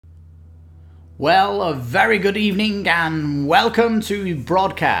Well, a very good evening and welcome to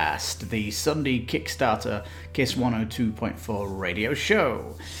Broadcast, the Sunday Kickstarter KISS 102.4 radio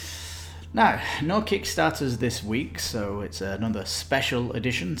show. Now, no Kickstarters this week, so it's another special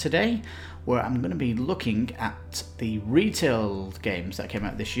edition today where I'm going to be looking at the retail games that came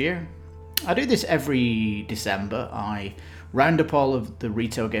out this year. I do this every December. I round up all of the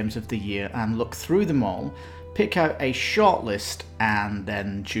retail games of the year and look through them all, pick out a short list and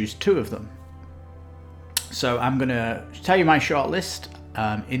then choose two of them. So I'm going to tell you my short list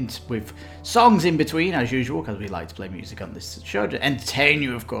with songs in between, as usual, because we like to play music on this show to entertain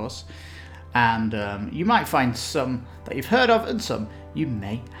you, of course. And you might find some that you've heard of and some you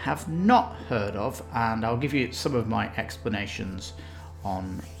may have not heard of. And I'll give you some of my explanations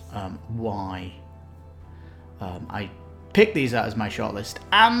on why I picked these out as my short list.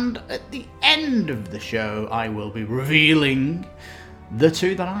 And at the end of the show, I will be revealing the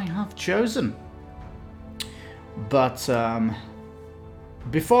two that I have chosen. But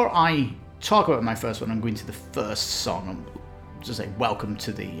before I talk about my first one, I'm going to the first song. I'm just saying welcome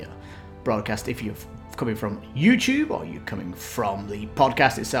to the broadcast. If you're coming from YouTube or you're coming from the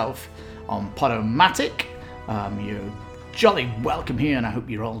podcast itself on Podomatic, you're jolly welcome here, and I hope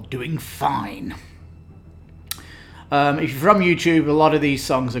you're all doing fine. If you're from YouTube, a lot of these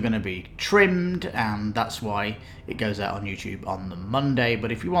songs are going to be trimmed, and that's why it goes out on YouTube on the Monday.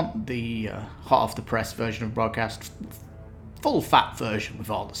 But if you want the hot off the press version of Broadcast, full fat version with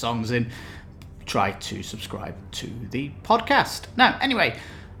all the songs in, try to subscribe to the podcast. Now, anyway,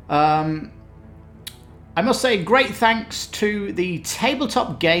 I must say great thanks to the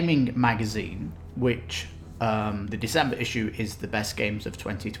Tabletop Gaming magazine, which the December issue is the best games of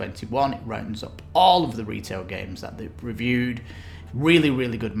 2021. It rounds up all of the retail games that they've reviewed. Really,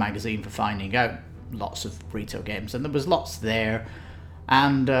 really good magazine for finding out lots of retail games, and there was lots there.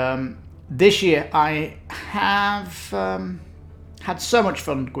 And this year I have had so much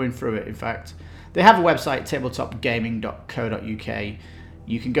fun going through it. In fact, they have a website, tabletopgaming.co.uk.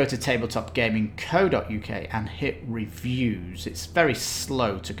 You can go to tabletopgaming.co.uk and hit reviews. It's very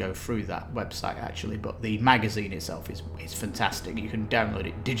slow to go through that website, actually, but the magazine itself is fantastic. You can download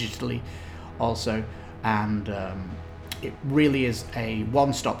it digitally also, and it really is a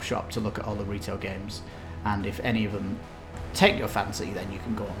one-stop shop to look at all the retail games. And if any of them take your fancy, then you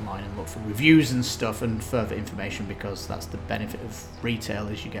can go online and look for reviews and stuff and further information, because that's the benefit of retail,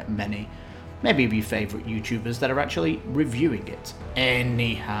 is you get many maybe of your favourite YouTubers that are actually reviewing it.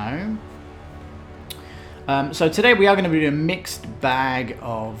 Anyhow, so today we are going to be doing a mixed bag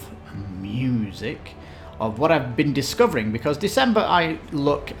of music, of what I've been discovering, because December I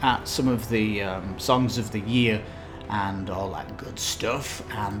look at some of the songs of the year and all that good stuff,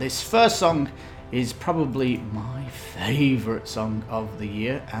 and this first song is probably my favourite song of the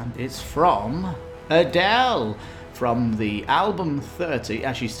year, and it's from Adele, from the album 30,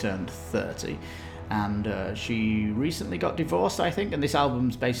 as she's turned 30, and she recently got divorced, I think, and this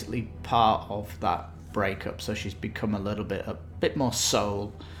album's basically part of that breakup, so she's become a bit more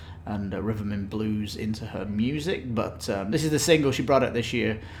soul and rhythm and blues into her music. But this is the single she brought out this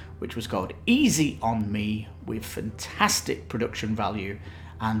year, which was called Easy on Me, with fantastic production value,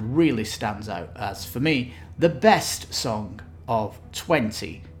 and really stands out as, for me, the best song of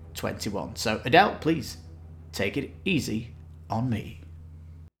 2021. So Adele, please take it easy on me.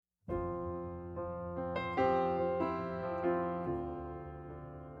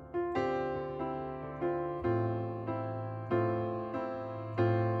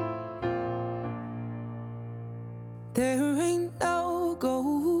 There ain't no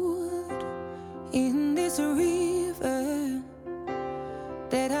gold in this river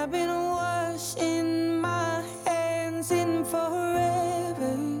that I've been washing my hands in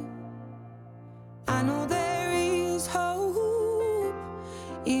forever. I know there is hope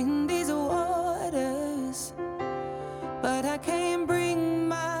in these waters, but I can't bring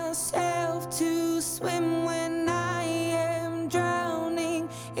myself to swim when I am drowning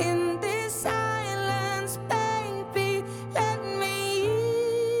in this silence. Baby, let me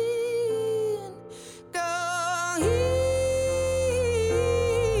in. Go easy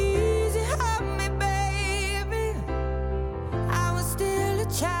on me, baby. I was still a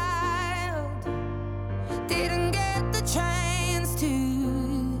child, didn't get the chance to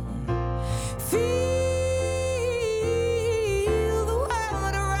feel the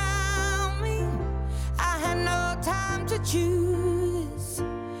world around me. I had no time to choose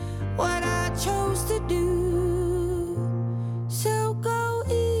what I chose to do. So go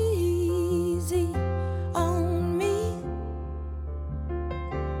easy on me.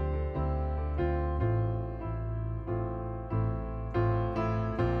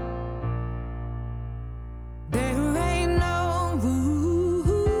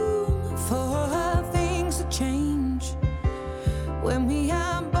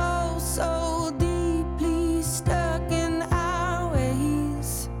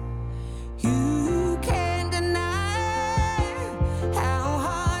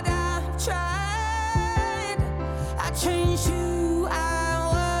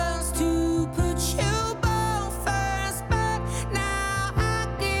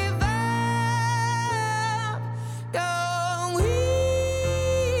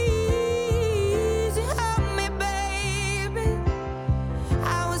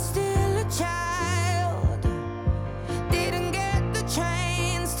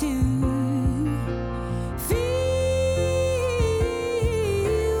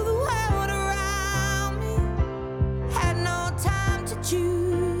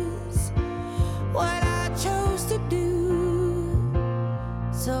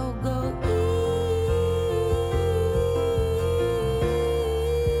 So go easy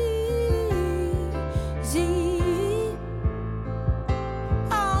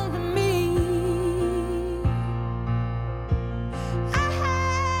on me. I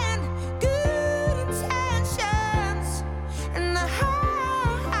had good intentions and the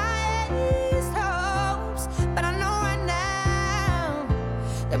highest hopes, but I know right now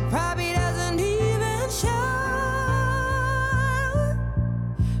that probably doesn't even show.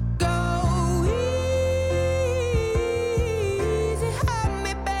 Go easy on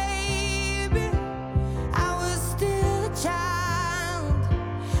me, baby. I was still a child.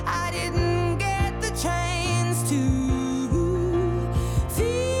 I didn't get the chance to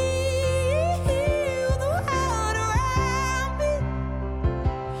feel the world around me.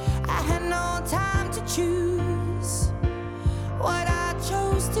 I had no time to choose what I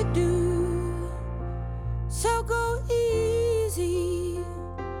chose to do. So go easy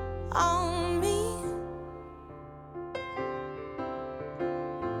on me.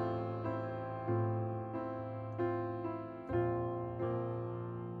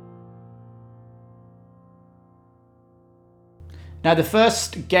 Now, the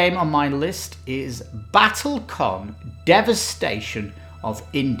first game on my list is BattleCon Devastation of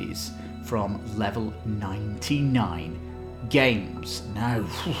Indies from Level 99 Games. Now,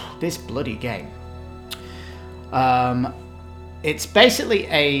 this bloody game. It's basically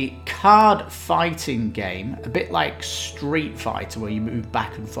a card fighting game, a bit like Street Fighter, where you move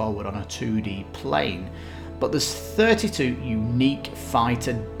back and forward on a 2D plane. But there's 32 unique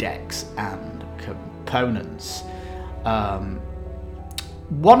fighter decks and components.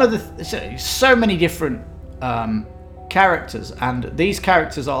 One of the so many different characters, and these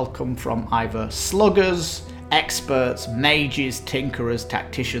characters all come from either sluggers, experts, mages, tinkerers,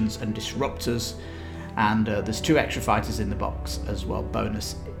 tacticians, and disruptors. And there's 2 extra fighters in the box as well,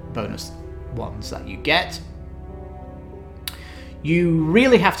 bonus ones that you get. You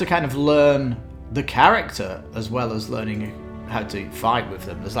really have to kind of learn the character as well as learning how to fight with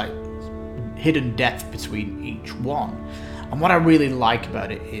them. There's like hidden depth between each one. And what I really like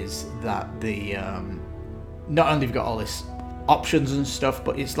about it is that the not only have you got all this options and stuff,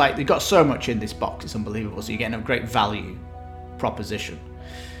 but it's like they've got so much in this box, it's unbelievable. So you're getting a great value proposition.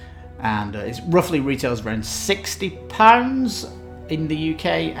 And it roughly retails around £60 in the UK,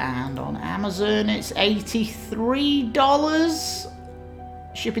 and on Amazon it's $83.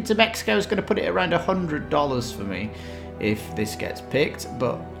 Shipping to Mexico is going to put it around $100 for me if this gets picked,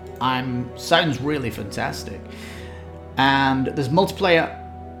 but sounds really fantastic. And there's multiplayer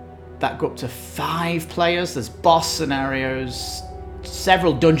that go up to 5 players. There's boss scenarios,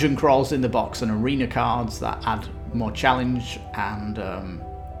 several dungeon crawls in the box, and arena cards that add more challenge, and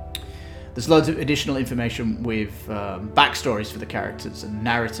there's loads of additional information with backstories for the characters and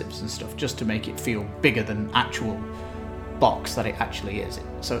narratives and stuff, just to make it feel bigger than actual box that it actually is.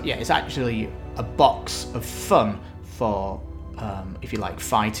 So yeah, it's actually a box of fun for if you like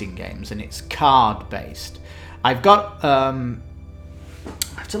fighting games, and it's card based. I've got I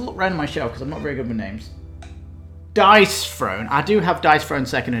have to look around my shelf because I'm not very good with names. Dice Throne. I do have Dice Throne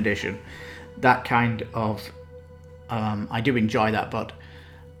 2nd edition. That kind of I do enjoy that, but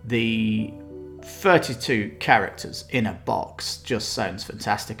the 32 characters in a box just sounds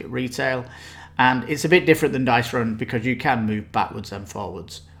fantastic at retail. And it's a bit different than Dice Throne because you can move backwards and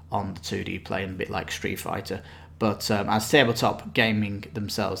forwards on the 2D plane, a bit like Street Fighter. But as tabletop gaming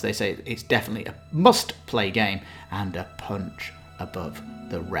themselves, they say it's definitely a must-play game and a punch above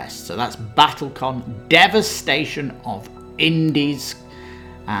the rest. So that's BattleCon Devastation of Indies.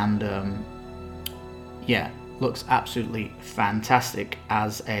 And yeah, looks absolutely fantastic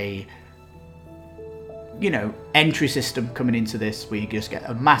as a, entry system coming into this, where you just get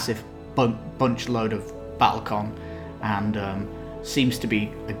a massive bunch load of BattleCon, and seems to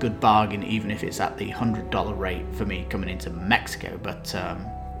be a good bargain, even if it's at the $100 rate for me coming into Mexico. But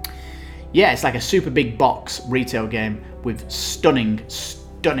yeah, it's like a super big box retail game with stunning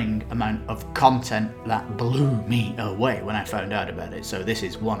amount of content that blew me away when I found out about it. So this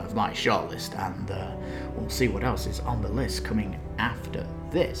is one of my shortlist, and we'll see what else is on the list coming after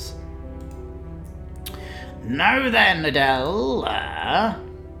this. Now then, Adele,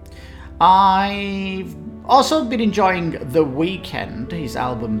 I've also been enjoying The Weeknd, his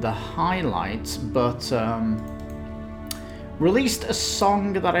album The Highlights, but released a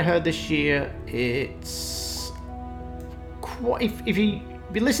song that I heard this year. It's quite, if you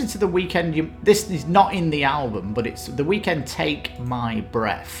listen to The Weeknd, this is not in the album, but it's The Weeknd Take My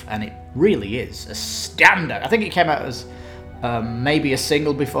Breath, and it really is a standout. I think it came out as maybe a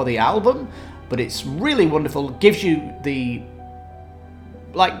single before the album, but it's really wonderful. It gives you the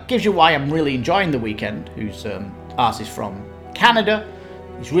like gives you why I'm really enjoying The Weeknd, who's artist from Canada.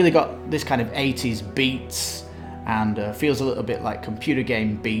 He's really got this kind of 80s beats and feels a little bit like computer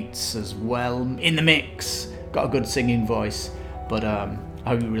game beats as well in the mix. Got a good singing voice, but I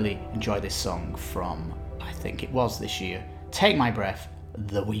hope you really enjoy this song from, I think it was this year, Take My Breath,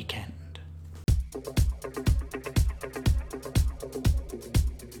 The Weeknd.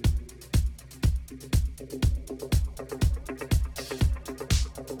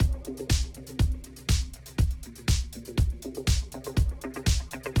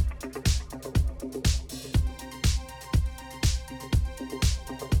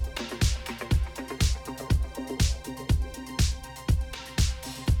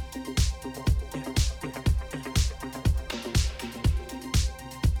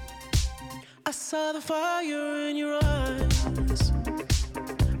 I saw the fire in your eyes.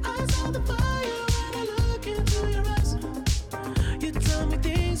 I saw the fire when I look into your eyes. You tell me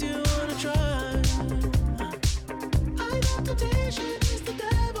things you wanna try. I know temptation is the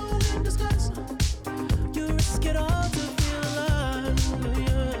devil in disguise. You risk it all to feel alive.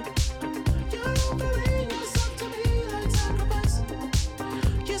 Yeah. You're offering yourself to me like sacrifice.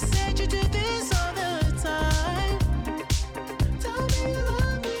 You said you do this all the time. Tell me you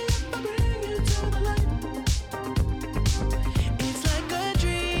love me if I bring you to the light. It's like a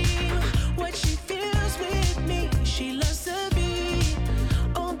dream, what she feels with me. She loves to be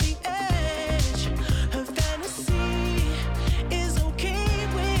on the edge. Her fantasy is okay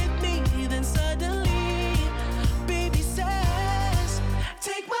with me. Then suddenly, baby says,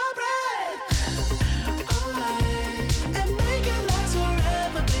 take my breath away and make it last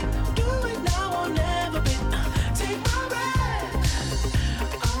forever, babe. Do it now or never, babe. Take my breath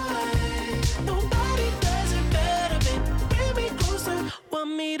away. Nobody does it better, babe. Bring me closer.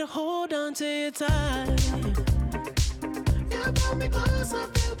 Want me to hold on to you tight. You brought me close, I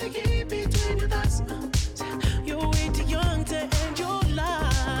feel the heat between your thighs. You're way too young to end your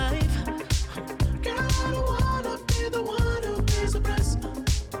life. Girl, I don't wanna be the one who pays the price.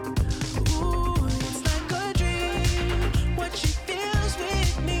 Ooh, it's like a dream, what she feels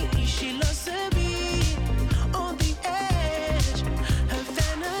with me. She loves to be on the edge. Her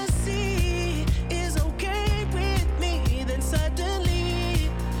fantasy is okay with me. Then suddenly,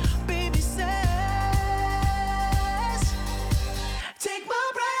 baby says, take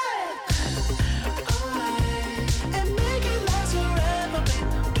my breath away and make it last forever, babe.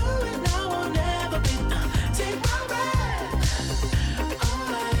 Do it now or never, babe. Take my breath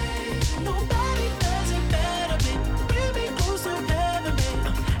away. Nobody does it better, babe. Bring me closer, heaven, babe.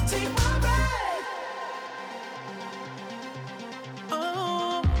 Take my breath.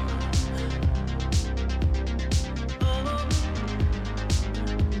 Oh,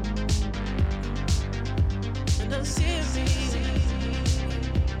 and I see me.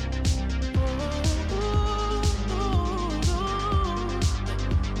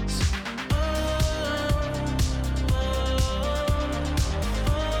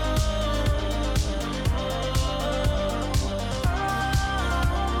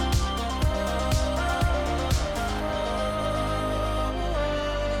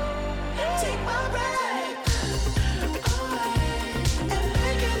 Take my breath away and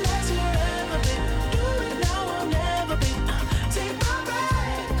make it last forever, babe. Do it now or never, babe. Take my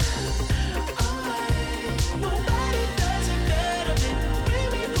breath away. Nobody does it better, babe. Bring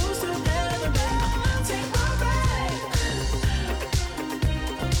me close to heaven, babe. Take my breath.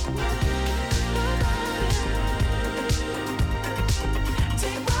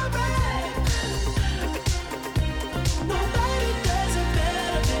 Take my breath. Nobody does it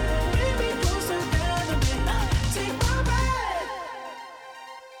better, babe. Bring me close to heaven, babe. Take my breath.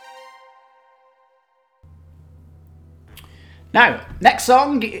 Now, next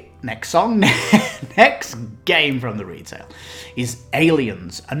game from the retail is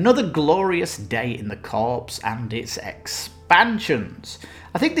Aliens, Another Glorious Day in the Corpse and its expansions.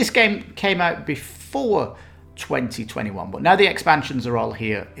 I think this game came out before 2021, but now the expansions are all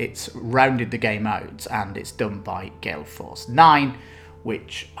here. It's rounded the game out, and it's done by Gale Force 9,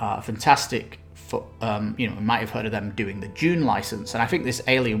 which are fantastic. For, you might have heard of them doing the Dune license, and I think this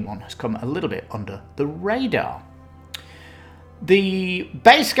Alien one has come a little bit under the radar. The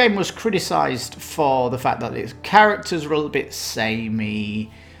base game was criticised for the fact that its characters were a little bit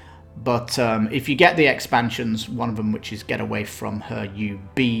samey, but if you get the expansions, one of them which is Get Away From Her You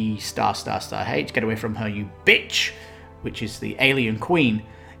B ******, Get Away From Her You Bitch, which is the Alien Queen,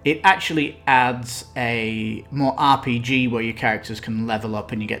 it actually adds a more RPG where your characters can level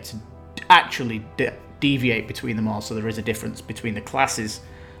up and you get to actually deviate between them all, so there is a difference between the classes,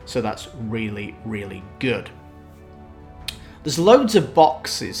 so that's really, really good. There's loads of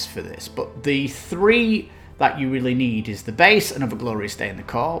boxes for this, but the three that you really need is the base, Another Glorious Day in the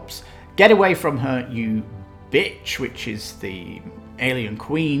Corpse, Get Away From Her, You Bitch, which is the Alien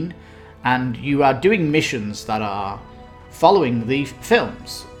Queen, and you are doing missions that are following the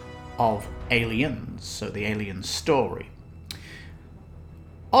films of Aliens, so the Alien story.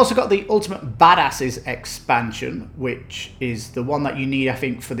 Also got the Ultimate Badasses expansion, which is the one that you need, I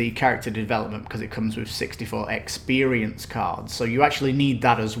think, for the character development, because it comes with 64 experience cards, so you actually need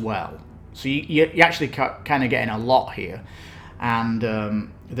that as well. So you're actually kind of getting a lot here. And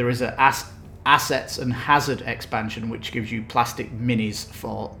there is a Assets and Hazard expansion, which gives you plastic minis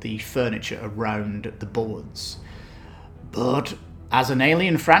for the furniture around the boards. But as an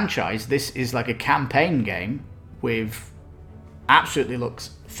Alien franchise, this is like a campaign game with absolutely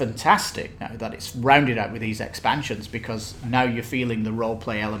looks fantastic now that it's rounded out with these expansions, because now you're feeling the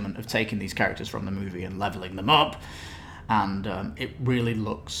roleplay element of taking these characters from the movie and leveling them up, and it really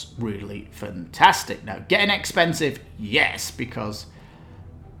looks really fantastic. Now, getting expensive, yes, because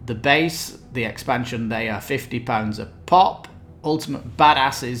the base, the expansion, they are £50 a pop. Ultimate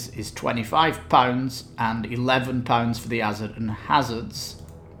Badasses is £25 and £11 for the Hazard and Hazards.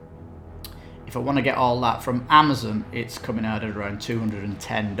 If I want to get all that from Amazon, it's coming out at around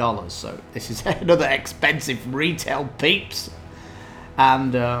 $210. So this is another expensive retail, peeps.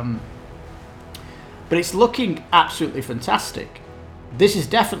 And but it's looking absolutely fantastic. This is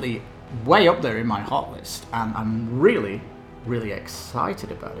definitely way up there in my hot list, and I'm really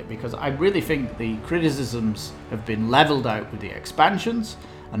excited about it, because I really think the criticisms have been leveled out with the expansions,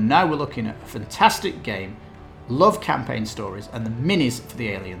 and now we're looking at a fantastic game. Love campaign stories, and the minis for the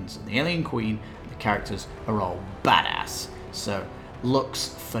aliens and the Alien Queen. The characters are all badass, so looks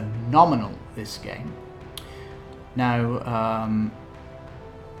phenomenal, this game. Now,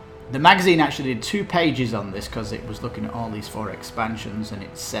 the magazine actually did 2 pages on this, because it was looking at all these 4 expansions, and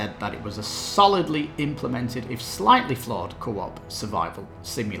it said that it was a solidly implemented, if slightly flawed, co-op survival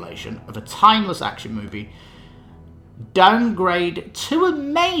simulation of a timeless action movie. Downgrade to a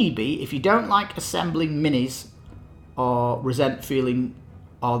maybe if you don't like assembling minis or resent feeling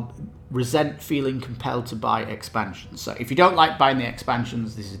compelled to buy expansions. So if you don't like buying the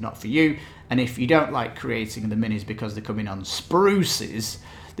expansions, this is not for you. And if you don't like creating the minis because they're coming on spruces,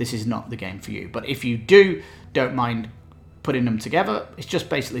 this is not the game for you. But if you don't mind putting them together, it's just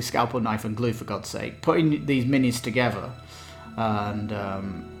basically scalpel, knife and glue, for God's sake. Putting these minis together, and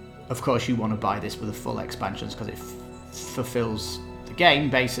of course you want to buy this with the full expansions, because it fulfills the game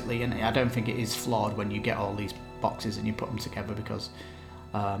basically. And I don't think it is flawed when you get all these boxes and you put them together, because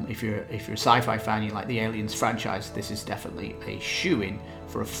if you're a sci-fi fan, you like the Aliens franchise, this is definitely a shoe-in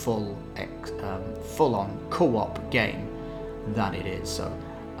for a full-on co-op game that it is. So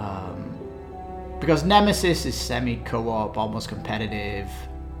because Nemesis is semi-co-op, almost competitive,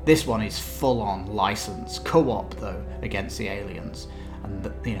 this one is full-on licensed co-op though against the aliens,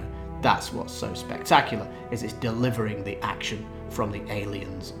 and that's what's so spectacular, is it's delivering the action from the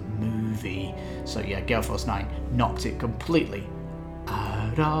Aliens movie. So yeah, Gale Force 9 knocked it completely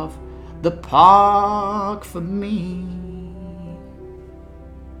out of the park for me.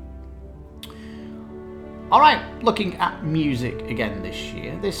 Alright, looking at music again this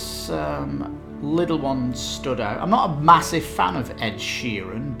year, this little one stood out. I'm not a massive fan of Ed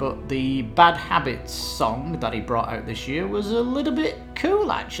Sheeran, but the Bad Habits song that he brought out this year was a little bit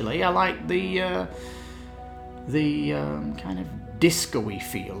cool, actually. I like the kind of disco-y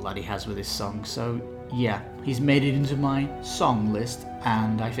feel that he has with this song. So yeah, he's made it into my song list,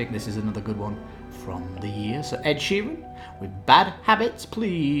 and I think this is another good one from the year. So Ed Sheeran with Bad Habits,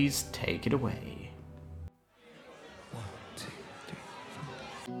 please take it away.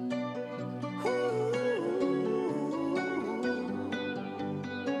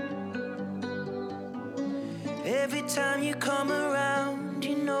 Every time you come around,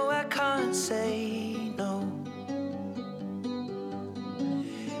 you know I can't say no.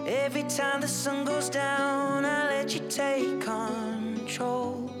 Every time the sun goes down, I let you take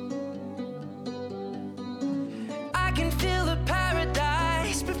control. I can feel the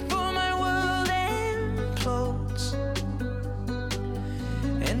paradise before my world implodes.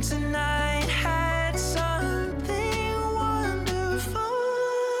 And tonight had something wonderful.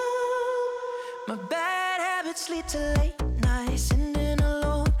 My bad habits lead to late nights, sitting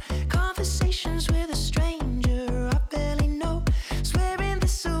alone, conversations with a stranger I barely know, swearing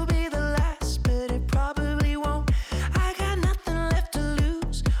this will be the last, but it probably won't. I got nothing left to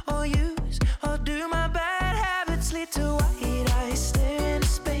lose or use or do. My bad habits lead to white eyes stare into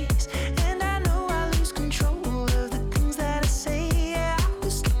space, and I know I lose control of the things that I say. Yeah, I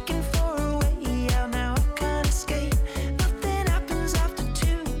was looking for a way out, now I can't escape. Nothing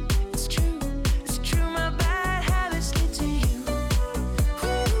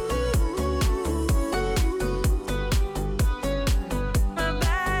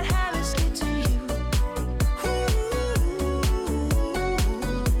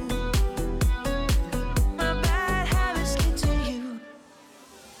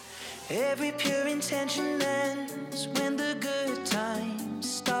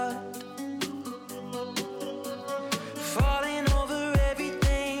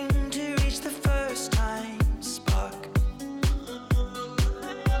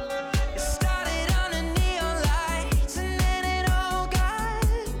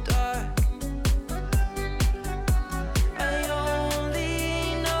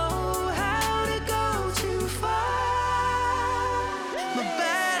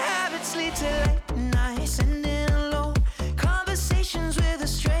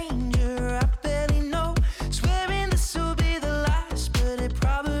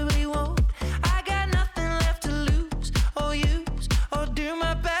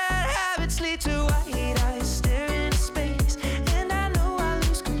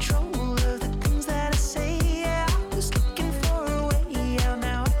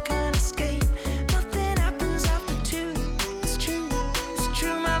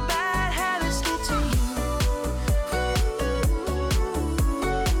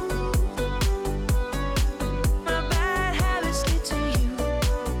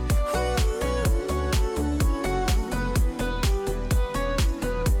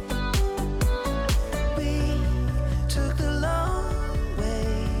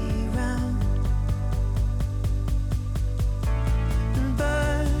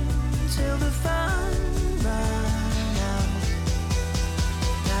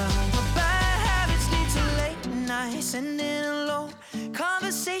sending alone.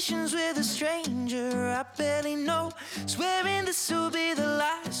 Conversations with a stranger I barely know. Swearing this will be the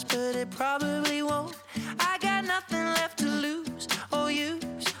last, but it probably won't. I got nothing left to lose or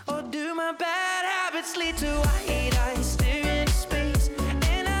use, or do my bad habits lead to white eyes staring into space?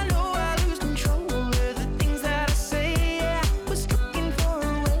 And I know I lose control of the things that I say. Yeah, I was looking for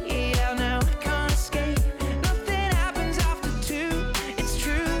a way out, now I can't escape. Nothing happens after two. It's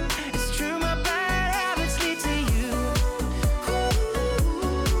true, my bad habits lead to you.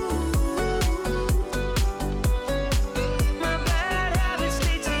 My bad habits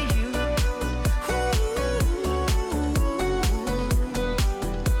lead to you.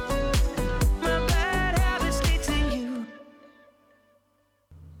 My bad habits lead to you.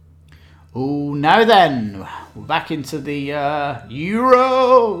 Oh, now then, we're back into the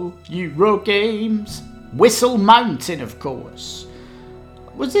Euro games. Whistle Mountain, of course.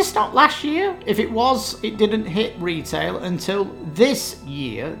 Was this not last year? If it was, it didn't hit retail until this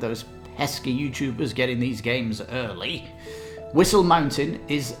year. Those pesky YouTubers getting these games early. Whistle Mountain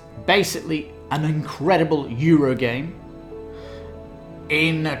is basically an incredible Euro game.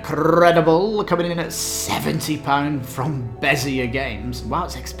 Incredible, coming in at £70 from Bezier Games. Wow,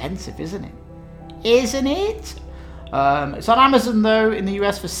 it's expensive, isn't it? Isn't it? It's on Amazon though in the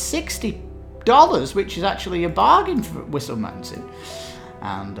US for $60, which is actually a bargain for Whistle Mountain.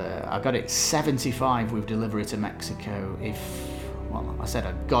 And I got it $75 with delivery to Mexico. I said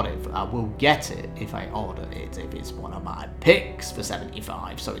I got it. I will get it if I order it, if it's one of my picks for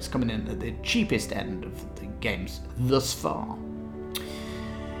 $75. So it's coming in at the cheapest end of the games thus far.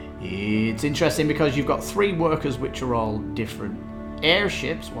 It's interesting because you've got three workers which are all different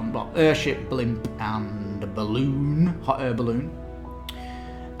airships. One airship, blimp, and a balloon, hot air balloon.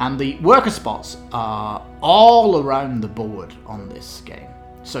 And the worker spots are all around the board on this game.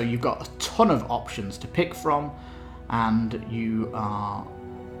 So you've got a ton of options to pick from, and you've got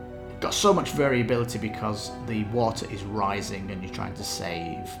so much variability because the water is rising and you're trying to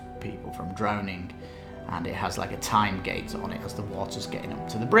save people from drowning. And it has like a time gate on it as the water's getting up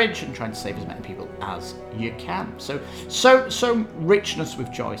to the bridge and trying to save as many people as you can. So richness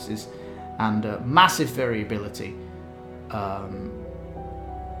with choices and massive variability. The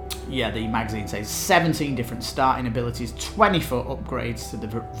magazine says 17 different starting abilities, 24 upgrades to the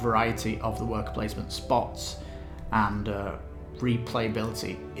variety of the worker placement spots, and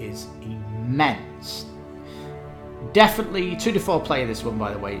replayability is immense. Definitely 2 to 4 play this one,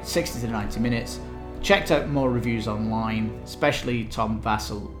 by the way, 60 to 90 minutes. Checked out more reviews online, especially Tom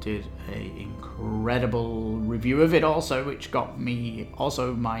Vassell did an incredible review of it also, which got me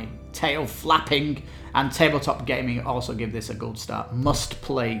also my tail flapping, and Tabletop Gaming also give this a gold star must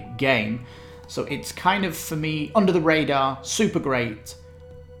play game. So it's kind of, for me, under the radar, super great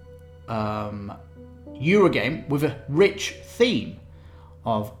Eurogame with a rich theme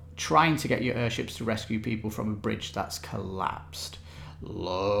of trying to get your airships to rescue people from a bridge that's collapsed.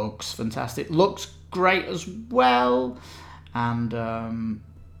 Looks fantastic, looks great as well. And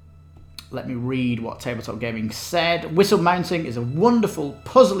let me read what Tabletop Gaming said. Whistle Mountain is a wonderful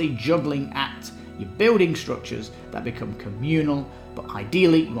puzzly juggling act. You're building structures that become communal, but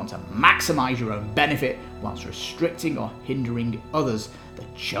ideally you want to maximise your own benefit whilst restricting or hindering others. The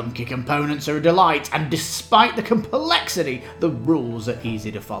chunky components are a delight, and despite the complexity, the rules are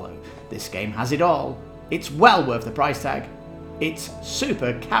easy to follow. This game has it all. It's well worth the price tag. It's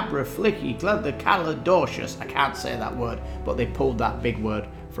super cabraflicky-calidocious. I can't say that word, but they pulled that big word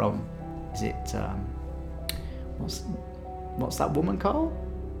from, is it, what's that woman called?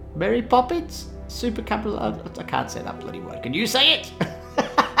 Mary Poppins? Super cabra, I can't say that bloody word. Can you say it?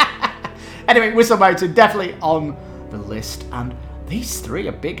 Anyway, Whistle Mountain, definitely on the list. And these three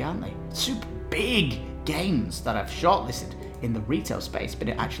are big, aren't they? Super big games that I've shortlisted in the retail space.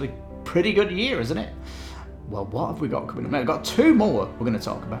 Been actually pretty good year, isn't it? Well, what have we got coming up? We've got 2 more we're going to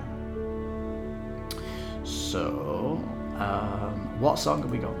talk about. So, what song have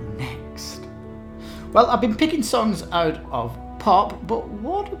we got next? Well, I've been picking songs out of pop, but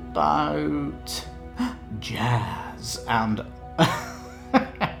what about jazz? And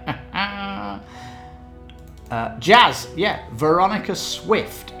jazz, yeah, Veronica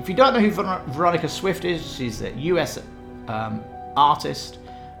Swift. If you don't know who Veronica Swift is, she's a US artist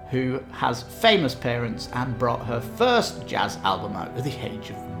who has famous parents and brought her first jazz album out at the age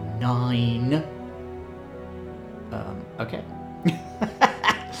of 9. Okay.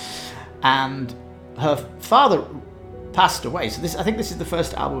 And her father passed away, so I think this is the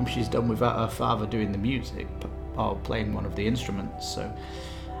first album she's done without her father doing the music or playing one of the instruments.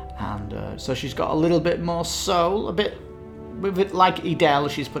 So she's got a little bit more soul, a bit with it, like Adele.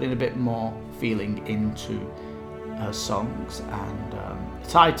 She's putting a bit more feeling into her songs, and the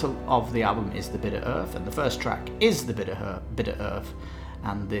title of the album is The Bitter Earth, and the first track is The Bitter Earth,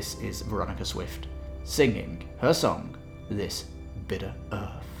 and this is Veronica Swift singing her song, This Bitter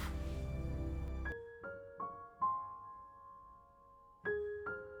Earth.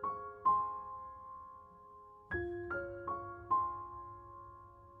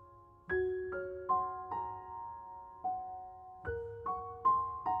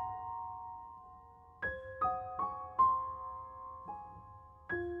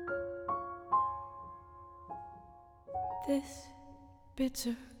 This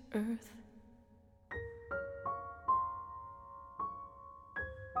bitter earth,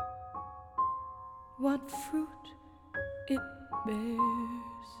 what fruit it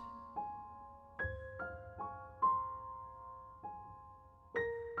bears.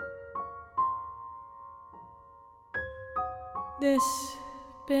 This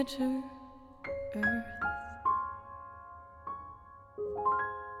bitter earth,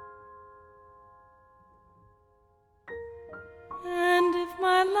 and if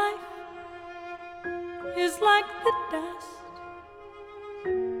my life is like the dust,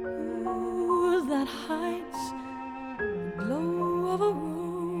 ooh, that hides the glow of a rose,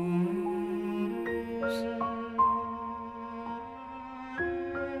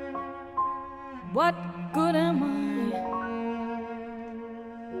 what good am I?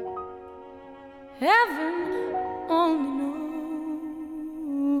 Heaven only knows.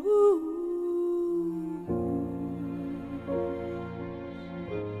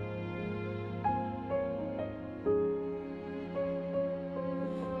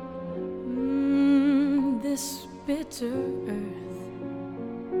 This bitter earth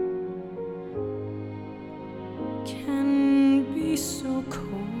can be so cold.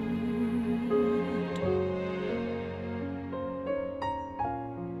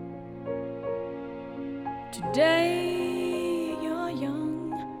 Today you're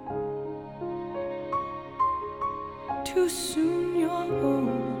young, too soon you're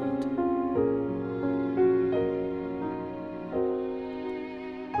old.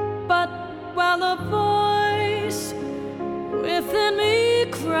 But while a voice within me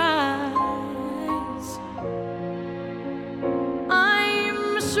cries,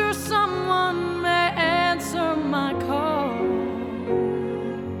 I'm sure someone may answer my call.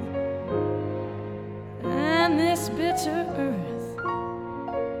 And this bitter earth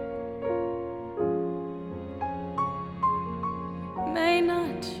may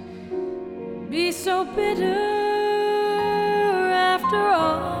not be so bitter after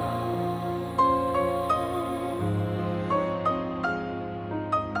all.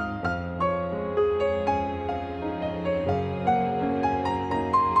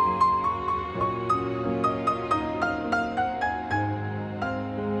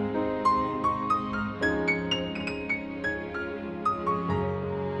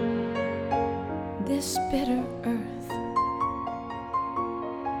 This bitter earth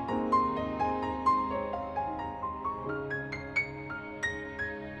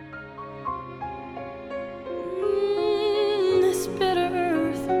this bitter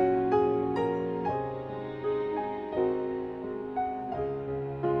earth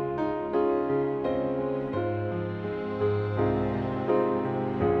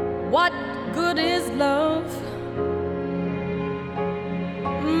what good is love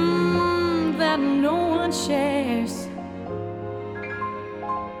that no one shares?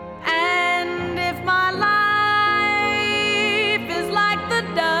 And if my life is like the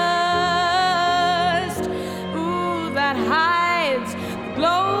dust, ooh, that hides the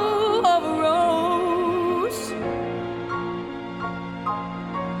glow of a rose,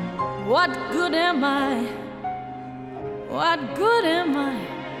 what good am I? What good am I?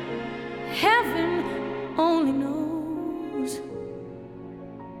 Heaven only knows.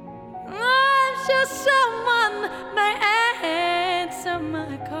 I'm sure someone may answer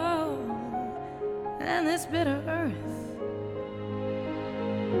my call. And this bitter earth,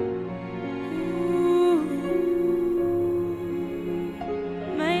 ooh,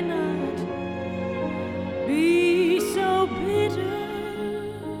 may not be so bitter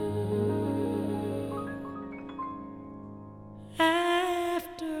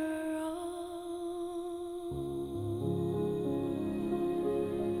after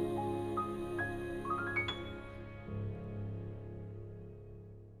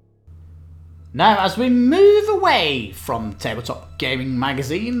Now, as we move away from Tabletop Gaming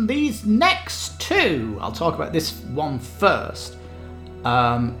Magazine, these next two, I'll talk about this one first,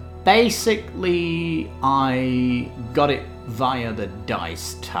 basically, I got it via the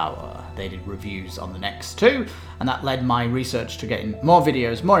Dice Tower. They did reviews on the next two, and that led my research to getting more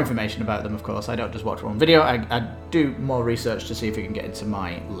videos, more information about them, of course. I don't just watch one video, I do more research to see if we can get into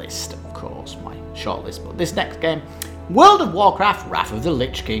my list, of course, my short list. But this next game, World of Warcraft Wrath of the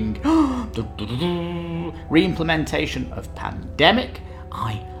Lich King, re-implementation of Pandemic.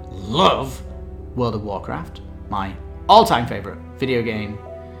 I love World of Warcraft, my all-time favourite video game.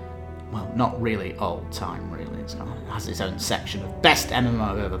 Well, not really all-time, really. It has its own section of best MMO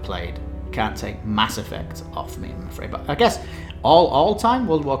I've ever played. Can't take Mass Effect off me, I'm afraid. But I guess all-time,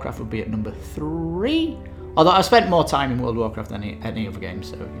 World of Warcraft would be at number 3. Although I've spent more time in World of Warcraft than any other game,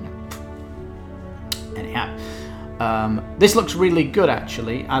 so, you know. Anyhow. This looks really good,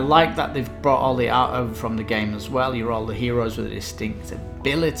 actually. I like that they've brought all the art over from the game as well. You're all the heroes with distinct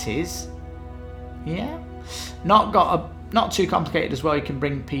abilities. Yeah. Not too complicated as well. You can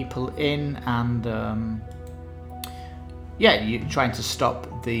bring people in and yeah, you're trying to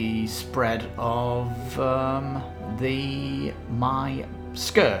stop the spread of my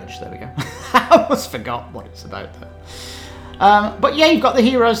Scourge. There we go. I almost forgot what it's about there. But yeah, you've got the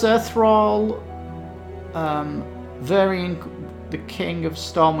heroes there. Thrall, Varian, the King of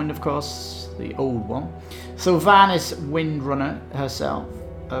Stormwind, of course, the old one. Sylvanas Windrunner herself,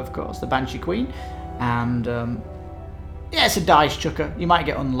 of course, the Banshee Queen. And yeah, it's a dice chucker. You might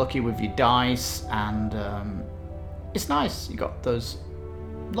get unlucky with your dice, and it's nice. You got those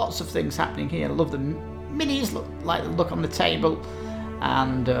lots of things happening here. I love the minis, look on the table,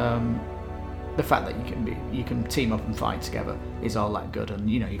 and the fact that you can team up and fight together is all that good. And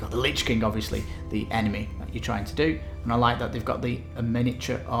you know, you've got the Lich King, obviously, the enemy that you're trying to do. And I like that they've got a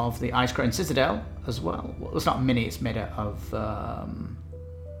miniature of the Icecrown Citadel as well. Well, it's not a mini; it's made out of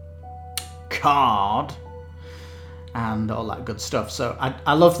card and all that good stuff. So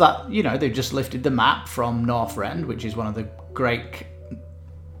I love that, you know, they've just lifted the map from Northrend, which is one of the great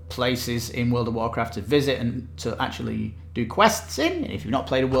places in World of Warcraft to visit and to actually do quests in. If you've not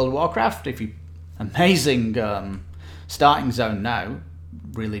played a World of Warcraft, amazing starting zone now,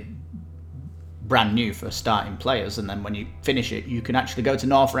 really brand new for starting players, and then when you finish it, you can actually go to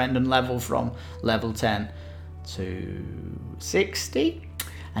Northrend and level from level 10 to 60.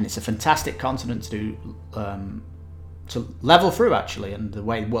 And it's a fantastic continent to level through, actually. And the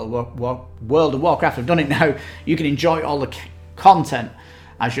way World of Warcraft have done it now, you can enjoy all the content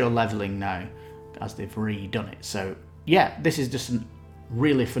as you're leveling now, as they've redone it. So yeah, this is just a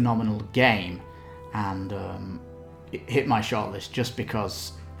really phenomenal game, and it hit my shortlist just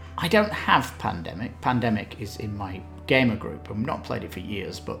because I don't have Pandemic. Pandemic is in my gamer group. I've not played it for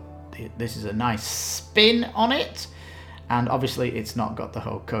years, but this is a nice spin on it. And obviously it's not got the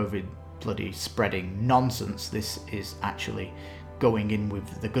whole COVID bloody spreading nonsense. This is actually going in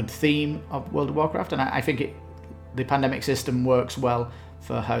with the good theme of World of Warcraft. And I think the Pandemic system works well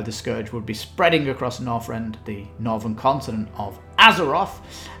for how the Scourge would be spreading across Northrend, the northern continent of Azeroth.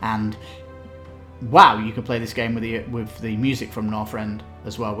 And wow, you can play this game with the music from Northrend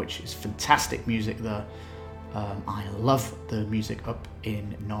as well, which is fantastic music there. I love the music up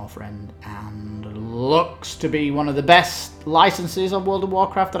in Northrend, and looks to be one of the best licenses of World of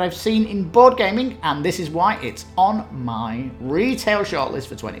Warcraft that I've seen in board gaming, and this is why it's on my retail shortlist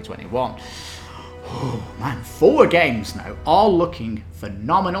for 2021. Oh man, 4 games now, all looking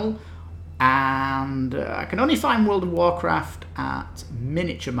phenomenal, and I can only find World of Warcraft at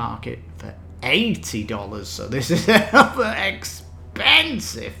Miniature Market for $80, so this is another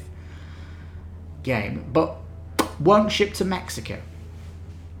expensive game, but won't ship to Mexico.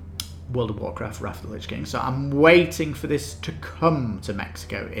 World of Warcraft Wrath of the Lich King. So I'm waiting for this to come to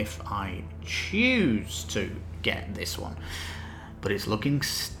Mexico if I choose to get this one. But it's looking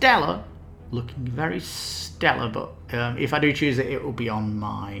stellar, looking very stellar. But if I do choose it, it will be on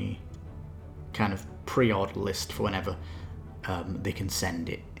my kind of pre-order list for whenever they can send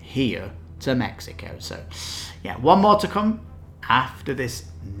it here to Mexico. So yeah, one more to come after this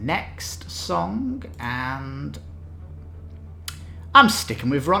next song, and I'm sticking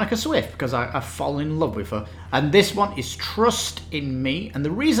with Veronica Swift because I've fallen in love with her. And this one is Trust in Me. And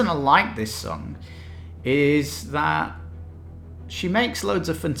the reason I like this song is that she makes loads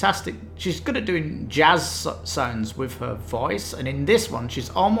of fantastic... She's good at doing jazz sounds with her voice. And in this one, she's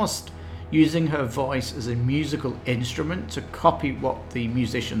almost using her voice as a musical instrument to copy what the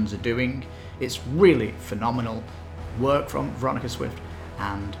musicians are doing. It's really phenomenal work from Veronica Swift.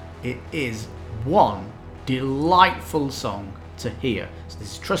 And it is one delightful song to hear. So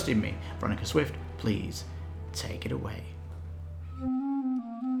this is Trust in Me. Veronica Swift, please take it away.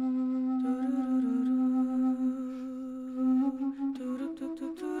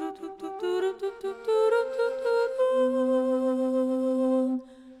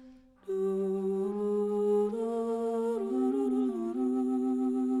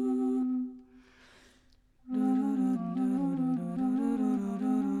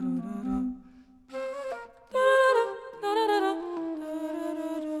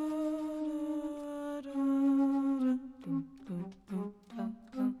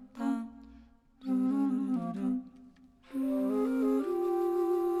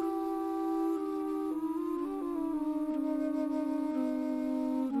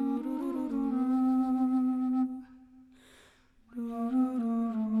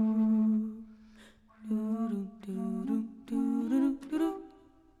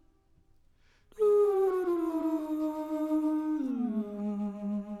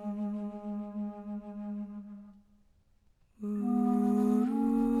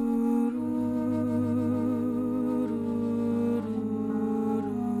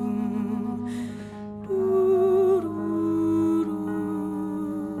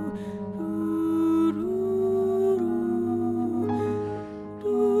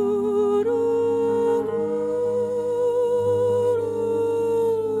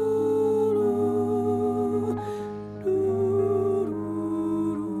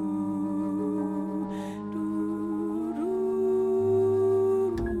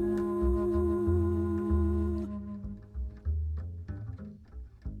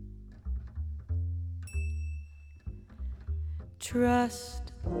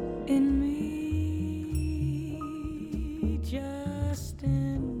 Trust in me, just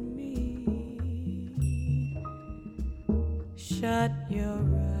in me. Shut your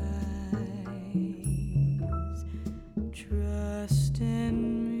eyes, trust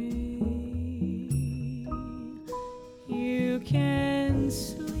in me. You can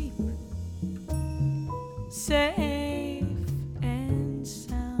sleep safe and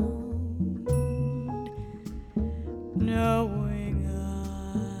sound, knowing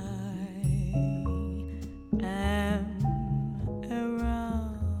I am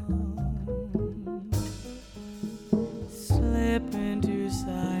around. Slip into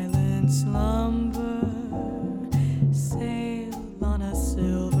silent slumber, sail on a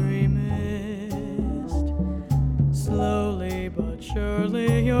silvery mist. Slowly but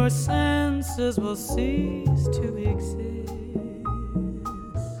surely your senses will cease to exist.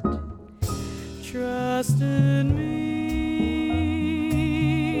 Trust in me,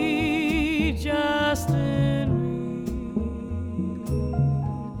 just in me.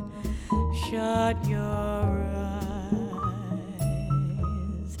 Shut your eyes,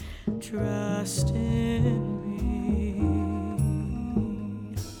 trust in me.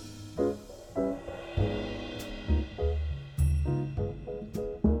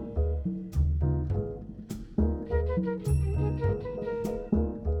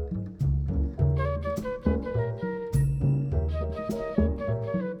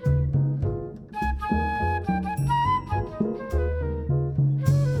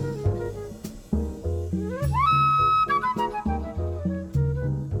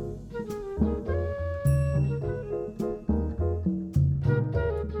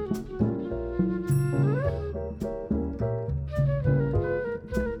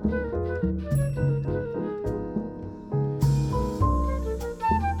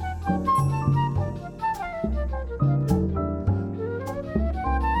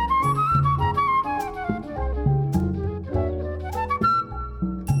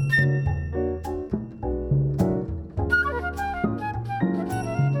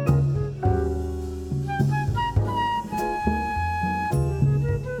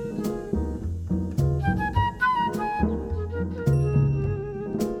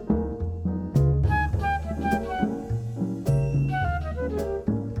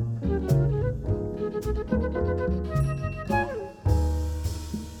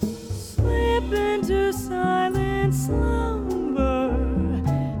 Slip into silent slumber,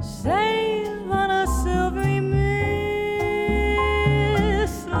 sail on a silvery mist.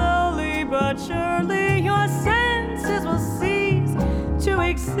 Slowly but surely your senses will cease to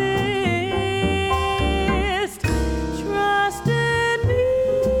exist. Trust in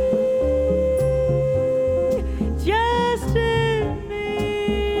me, just in me.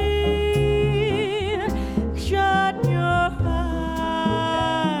 Shut your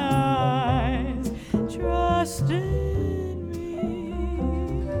eyes, trust in me.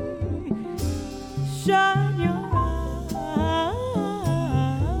 Shut your eyes,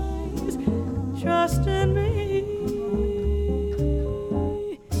 trust in me.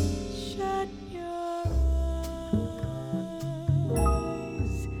 Shut your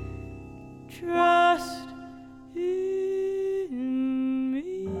eyes, trust in me.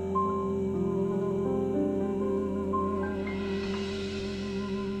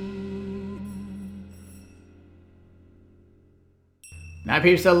 Now,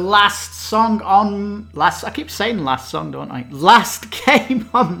 peeps, the last song on I keep saying last song, don't I? Last game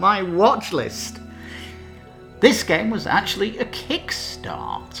on my watch list. This game was actually a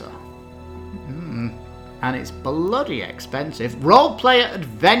Kickstarter. And it's bloody expensive. Roleplayer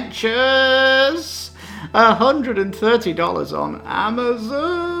Adventures, $130 on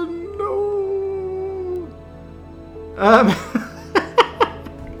Amazon. No.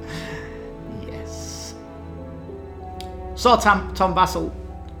 Yes. Saw Tom Bassel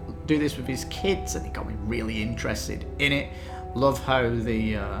do this with his kids, and it got me really interested in it. Love how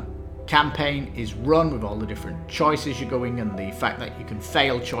the campaign is run with all the different choices you're going, and the fact that you can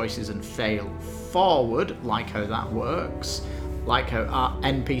fail choices and fail forward, like how that works, like how our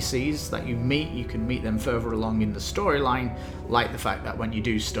NPCs that you meet, you can meet them further along in the storyline, like the fact that when you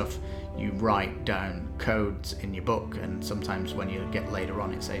do stuff you write down codes in your book, and sometimes when you get later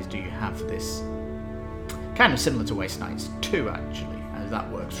on it says, do you have this? Kind of similar to Waste Nights 2 actually, as that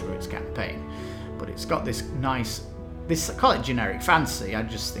works through its campaign, but it's got this nice, I call it generic fantasy, I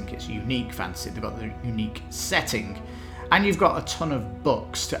just think it's unique fantasy. They've got the unique setting, and you've got a ton of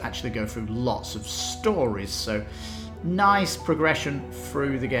books to actually go through lots of stories, so nice progression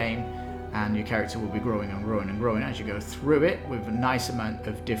through the game. and your character will be growing and growing and growing as you go through it with a nice amount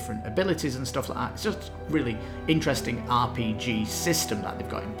of different abilities and stuff like that. It's just really interesting RPG system that they've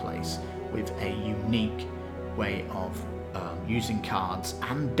got in place with a unique way of using cards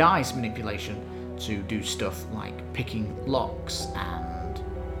and dice manipulation to do stuff like picking locks and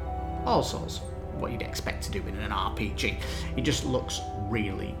all sorts of what you'd expect to do in an RPG. It just looks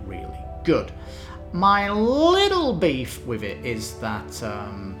really, really good. My little beef with it is that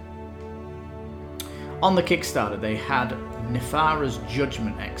on the Kickstarter they had Nefara's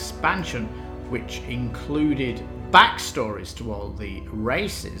Judgment expansion, which included backstories to all the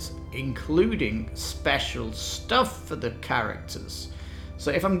races, including special stuff for the characters.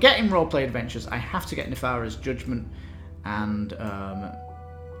 So if I'm getting roleplay adventures, I have to get Nefara's Judgment, and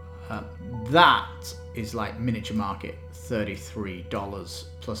that is like Miniature Market $33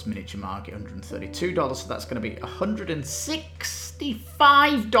 plus Miniature Market $132, so that's going to be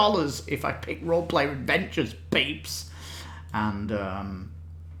 $165 if I pick roleplay adventures, peeps. And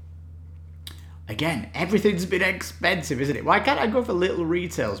again, everything's been expensive, isn't it? Why can't I go for little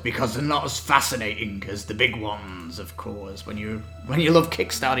retails? Because they're not as fascinating as the big ones, of course. When you love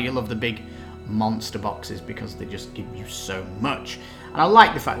Kickstarter, you love the big monster boxes because they just give you so much. And I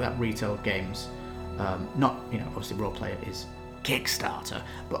like the fact that retail games, obviously Roleplayer is Kickstarter,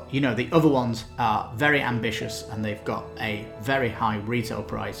 but the other ones are very ambitious and they've got a very high retail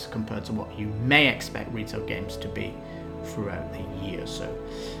price compared to what you may expect retail games to be throughout the year. So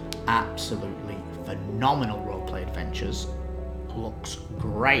absolutely phenomenal roleplay adventures. Looks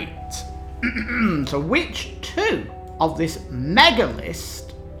great. So which two of this mega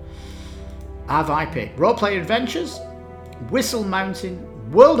list have I picked? Roleplay Adventures, Whistle Mountain,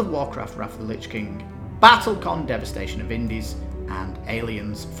 World of Warcraft Wrath of the Lich King, BattleCon Devastation of Indies, and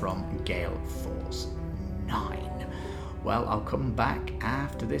Aliens from Gale Force 9. Well, I'll come back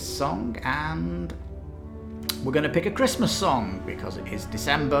after this song and we're going to pick a Christmas song because it is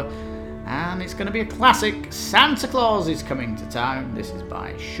December and it's going to be a classic. Santa Claus is Coming to Town. This is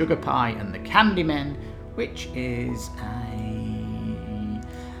by Sugar Pie and the Candymen, which is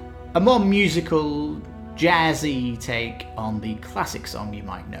a more musical, jazzy take on the classic song you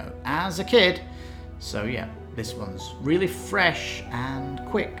might know as a kid. So yeah, this one's really fresh and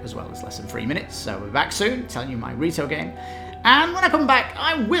quick, as well as less than 3 minutes. So we're back soon, telling you my retail game. And when I come back,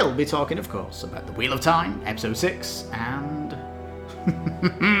 I will be talking, of course, about The Wheel of Time, Episode 6, and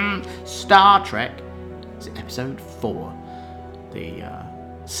Star Trek, Episode 4. The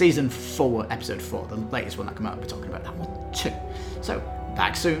Season 4, Episode 4, the latest one that came out. I'll be talking about that one too. So,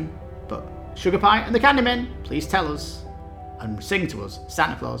 back soon. But Sugar Pie and the Candymen, please tell us and sing to us,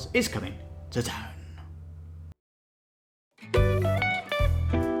 Santa Claus is coming to town.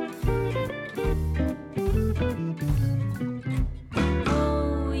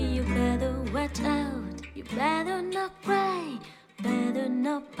 Oh, you better watch out. You better not cry. Better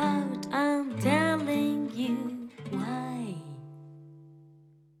not pout. I'm telling you why.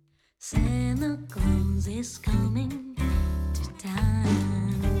 Santa Claus is coming to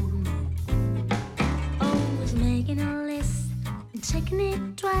town. Always making a list and checking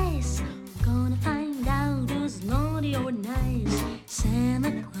it twice. Gonna find out who's naughty or nice.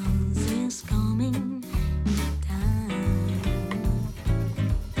 Santa Claus is coming to town.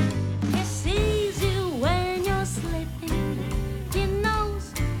 He sees you when you're sleeping. He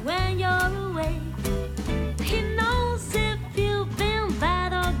knows when you're awake. He knows if you've been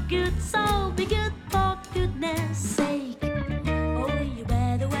bad or good. So be good for goodness sake. Oh, you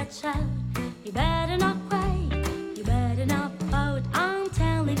better watch out. You better not cry. You better not pout. I'm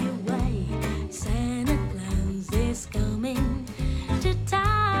telling you why. Santa Claus is coming to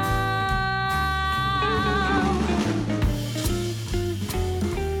town.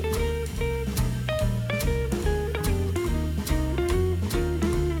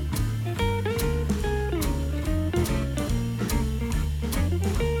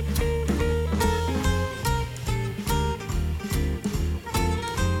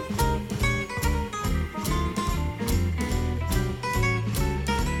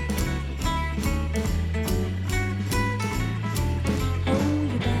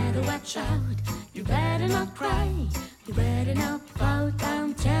 Out. You better not cry, you better not pout,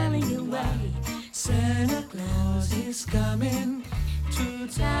 I'm telling you why. Santa Claus is coming to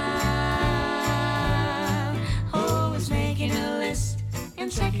town. Always making a list and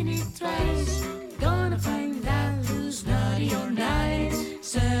checking it twice. Gonna find out who's naughty or nice.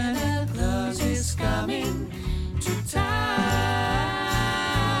 Santa Claus is coming to town.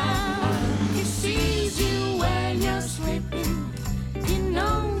 He sees you when you're sleeping. He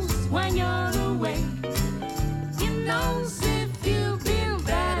knows when you're awake. He knows if you've been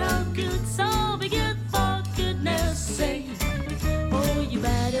bad or good.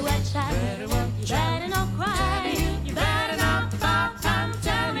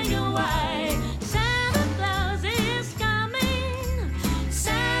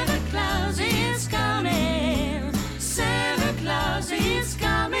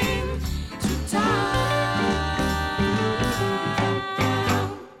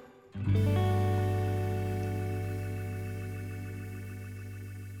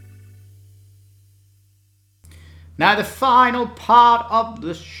 Now the final part of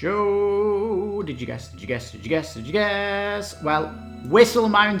the show. Did you guess? Did you guess? Did you guess? Did you guess? Well, Whistle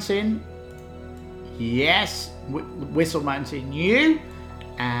Mountain. Yes, Whistle Mountain. You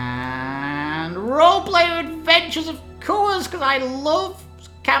and Roleplay Adventures, of course, because I love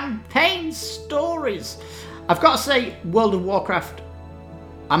campaign stories. I've got to say, World of Warcraft.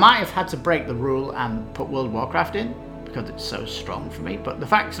 I might have had to break the rule and put World of Warcraft in because it's so strong for me. But the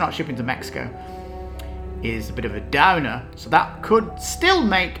fact it's not shipping to Mexico is a bit of a downer, so that could still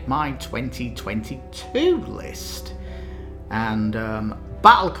make my 2022 list. And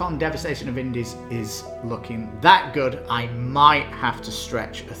BattleCon Devastation of Indies is looking that good. I might have to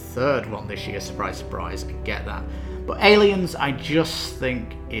stretch a third one this year, surprise, surprise, and get that. But Aliens, I just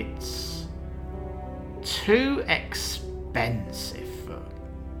think it's too expensive for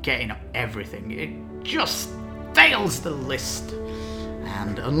getting getting it just fails the list.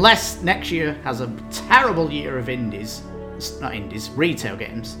 And unless next year has a terrible year of retail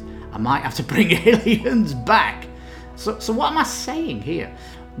games, I might have to bring Aliens back. So what am I saying here?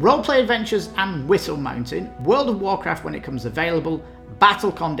 Roleplay Adventures and Whistle Mountain, World of Warcraft when it comes available,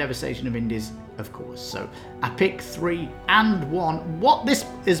 BattleCon Devastation of Indies, of course. So I pick 3 and 1. What, this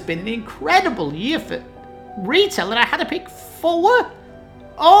has been an incredible year for retail, and I had to pick 4?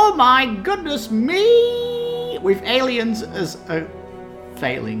 Oh my goodness me! With Aliens as a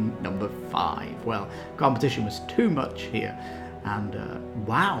failing number 5. Well, competition was too much here. And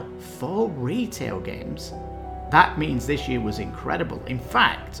wow, 4 retail games. That means this year was incredible. In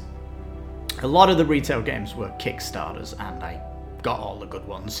fact, a lot of the retail games were Kickstarters, and I got all the good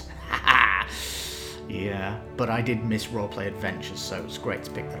ones. Yeah, but I did miss Roleplay Adventures, so it's great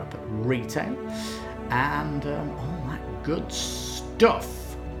to pick that up at retail. And all that good stuff.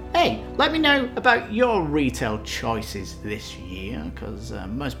 Hey, let me know about your retail choices this year, because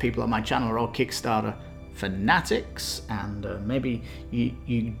most people on my channel are all Kickstarter fanatics, and maybe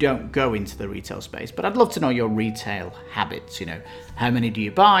you don't go into the retail space, but I'd love to know your retail habits. You know, how many do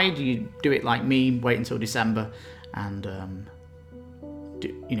you buy? Do you do it like me, wait until December and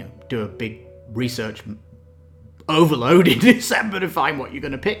do a big research overload in December to find what you're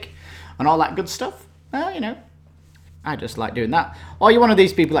going to pick and all that good stuff? Well, I just like doing that. Or you're one of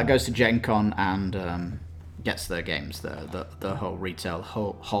these people that goes to Gen Con and gets their games, the whole retail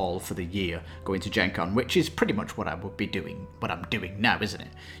haul for the year, going to Gen Con, which is pretty much what I would be doing, what I'm doing now, isn't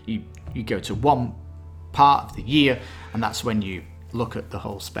it? You go to one part of the year, and that's when you look at the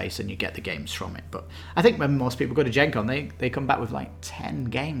whole space and you get the games from it. But I think when most people go to Gen Con, they come back with like 10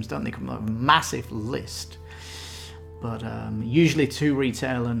 games, don't they? Come with a massive list. But usually 2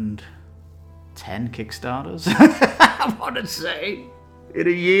 retail and 10 Kickstarters, I want to say, in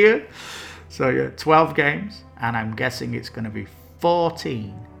a year. So yeah, 12 games, and I'm guessing it's going to be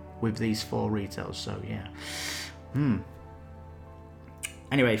 14 with these 4 retails. So yeah.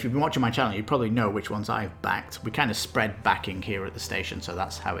 Anyway, if you've been watching my channel, you probably know which ones I've backed. We kind of spread backing here at the station, so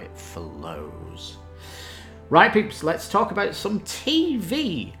that's how it flows. Right, peeps, let's talk about some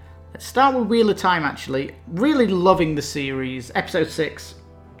TV. Let's start with Wheel of Time, actually. Really loving the series. Episode 6,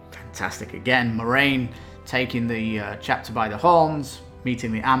 fantastic again. Moraine taking the chapter by the horns,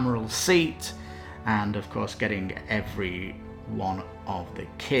 meeting the Admiral seat, and of course getting every one of the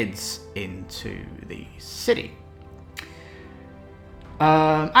kids into the city.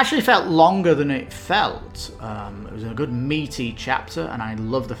 Actually felt longer than it felt. It was a good meaty chapter, and I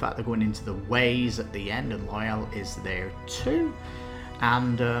love the fact they're going into the ways at the end, and Loial is there too.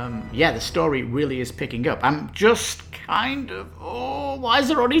 And yeah, the story really is picking up. I'm just kind of, why is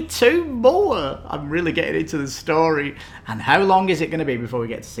there only 2 more? I'm really getting into the story. And how long is it going to be before we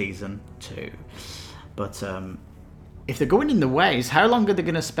get to season 2? But if they're going in the ways, how long are they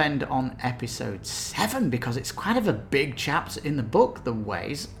going to spend on episode 7? Because it's kind of a big chapter in the book, the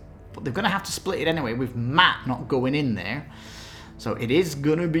ways. But they're going to have to split it anyway with Matt not going in there. So it is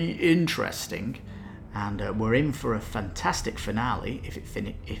going to be interesting. And we're in for a fantastic finale, if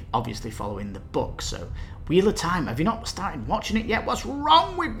obviously following the book. So, Wheel of Time, have you not started watching it yet? What's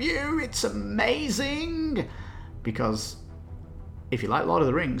wrong with you? It's amazing! Because if you like Lord of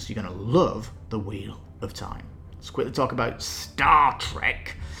the Rings, you're going to love the Wheel of Time. Let's quickly talk about Star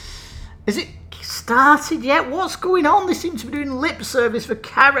Trek. Is it started yet? What's going on? They seem to be doing lip service for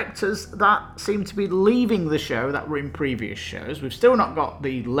characters that seem to be leaving the show that were in previous shows. We've still not got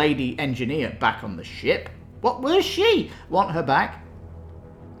the lady engineer back on the ship. Where's she? Want her back.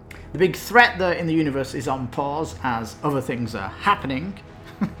 The big threat there in the universe is on pause as other things are happening.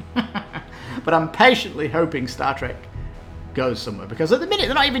 But I'm patiently hoping Star Trek goes somewhere, because at the minute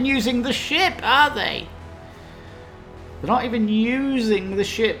they're not even using the ship, are they? They're not even using the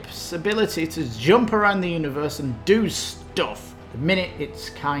ship's ability to jump around the universe and do stuff. The minute it's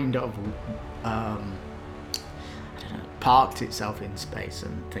kind of, I don't know, parked itself in space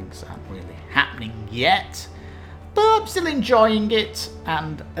and things aren't really happening yet. But I'm still enjoying it,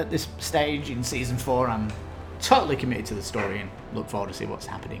 and at this stage in Season 4 I'm totally committed to the story and look forward to see what's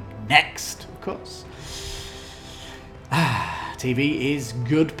happening next, of course. TV is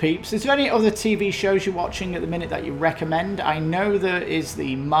good, peeps. Is there any other TV shows you're watching at the minute that you recommend? I know there is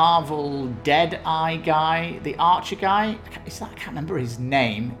the Marvel Deadeye guy, the Archer guy. I can't remember his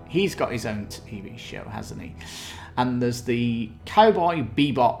name. He's got his own TV show, hasn't he? And there's the Cowboy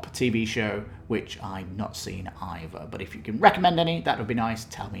Bebop TV show, which I've not seen either. But if you can recommend any, that would be nice.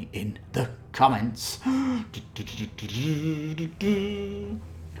 Tell me in the comments.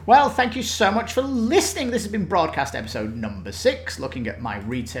 Well, thank you so much for listening. This has been broadcast episode number 6, looking at my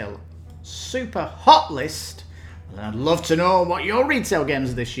retail super hot list. And I'd love to know what your retail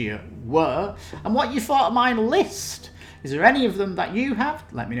games this year were and what you thought of my list. Is there any of them that you have?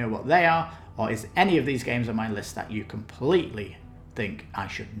 Let me know what they are. Or is any of these games on my list that you completely think I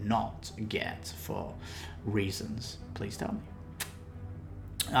should not get for reasons? Please tell me.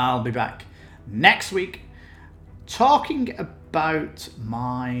 I'll be back next week talking about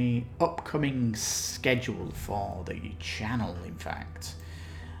my upcoming schedule for the channel. In fact,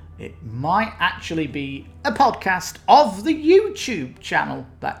 it might actually be a podcast of the YouTube channel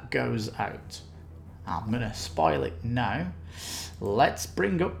that goes out. I'm going to spoil it now. Let's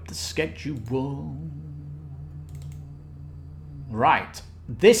bring up the schedule. Right,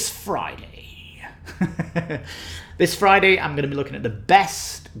 this Friday. This Friday, I'm going to be looking at the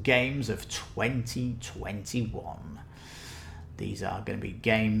best games of 2021. These are going to be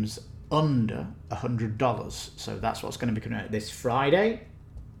games under $100. So that's what's going to be coming out this Friday.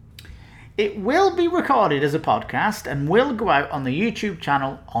 It will be recorded as a podcast and will go out on the YouTube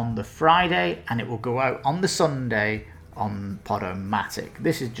channel on the Friday, and it will go out on the Sunday on Podomatic.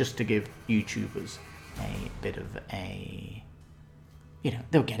 This is just to give YouTubers a bit of a,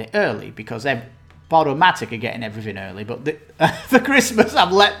 they'll get it early because Podomatic are getting everything early, but for Christmas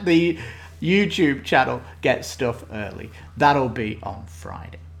I've let the YouTube channel get stuff early. That'll be on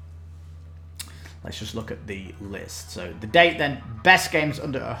Friday. Let's just look at the list. So the date then, best games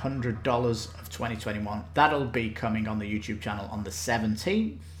under $100 of 2021. That'll be coming on the YouTube channel on the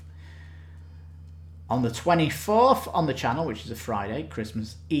 17th. On the 24th on the channel, which is a Friday,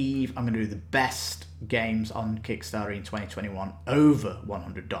 Christmas Eve, I'm going to do the best games on Kickstarter in 2021 over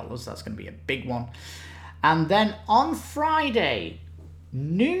 $100. That's going to be a big one. And then on Friday,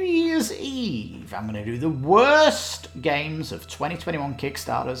 New Year's Eve, I'm going to do the worst games of 2021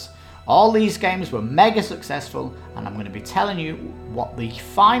 Kickstarters. All these games were mega successful, and I'm going to be telling you what the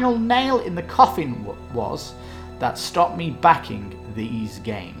final nail in the coffin was that stopped me backing these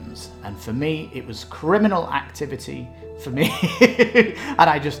games. And for me, it was Criminal Activity for me, and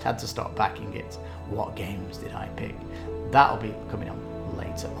I just had to stop backing it. What games did I pick? That'll be coming on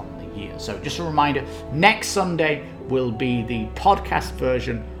later on the year. So just a reminder, next Sunday will be the podcast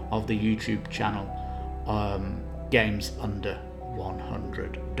version of the YouTube channel, games under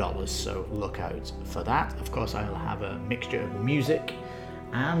 $100, so look out for that. Of course, I'll have a mixture of music,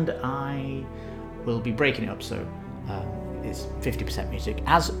 and I will be breaking it up, so it's 50% music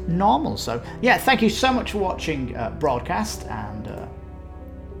as normal. So yeah, thank you so much for watching broadcast, and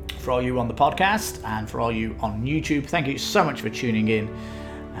for all you on the podcast and for all you on YouTube, thank you so much for tuning in.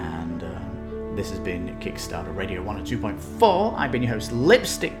 And this has been Kickstarter Radio 102.4. I've been your host,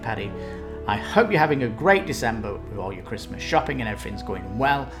 Lipstick Paddy. I hope you're having a great December with all your Christmas shopping and everything's going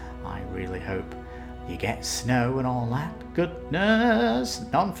well. I really hope you get snow and all that goodness.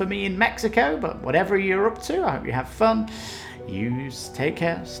 None for me in Mexico, but whatever you're up to, I hope you have fun. You take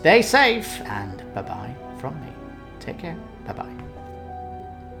care, stay safe, and bye-bye from me. Take care, bye-bye.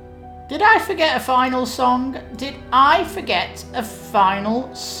 Did I forget a final song? Did I forget a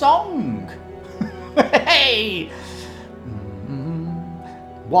final song? Hey!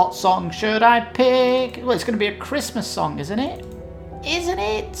 What song should I pick? Well, it's going to be a Christmas song, isn't it? Isn't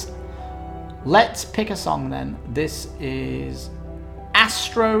it? Let's pick a song then. This is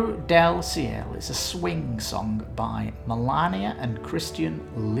Astro del Cielo. It's a swing song by Melania and Christian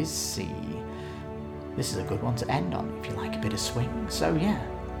Lizzy. This is a good one to end on if you like a bit of swing. So yeah,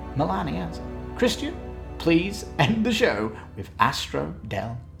 Melania, Christian, please end the show with Astro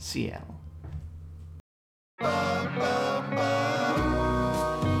del Cielo.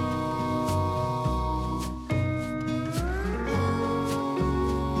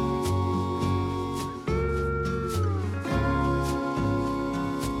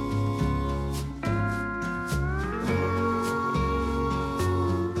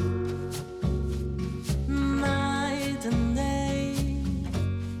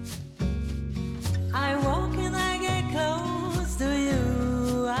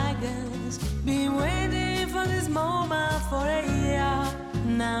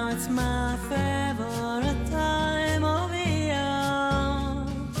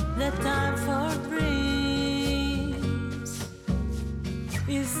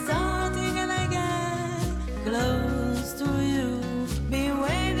 starting and I get close to you. Been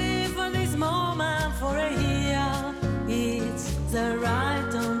waiting for this moment for a year. It's the right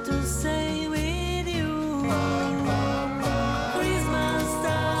time to stay with you. Christmas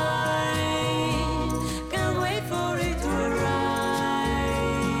time, can't wait for it to arrive.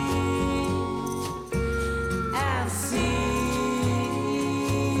 I see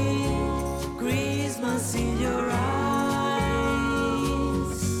Christmas in your eyes.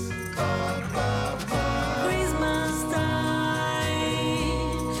 Christmas time,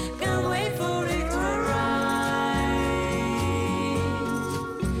 can't wait for it to arrive.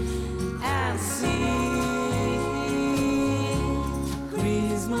 I see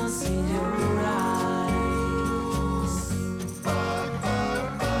Christmas in your eyes.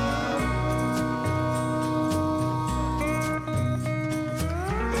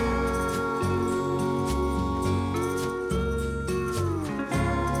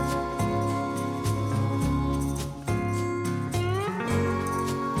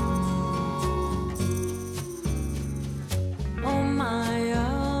 Oh, my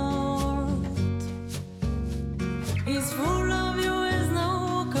heart is full of you as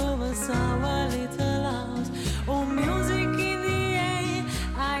no covers our little house. Oh, music in the air,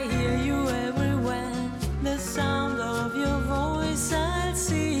 I hear you everywhere. The sound of your voice, I'll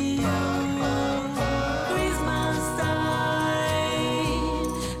see you. Christmas time,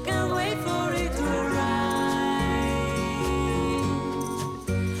 can't wait for it to arrive.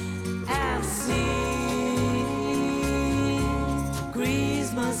 I see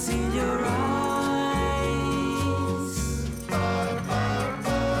Christmas in your eyes.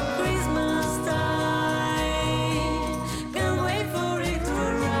 Christmas time, can't wait for it to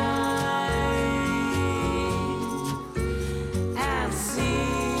arrive. I see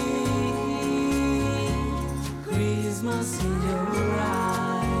Christmas in your eyes.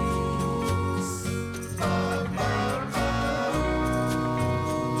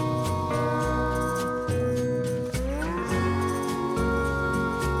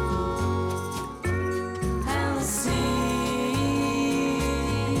 And see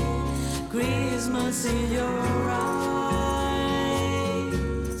Christmas in your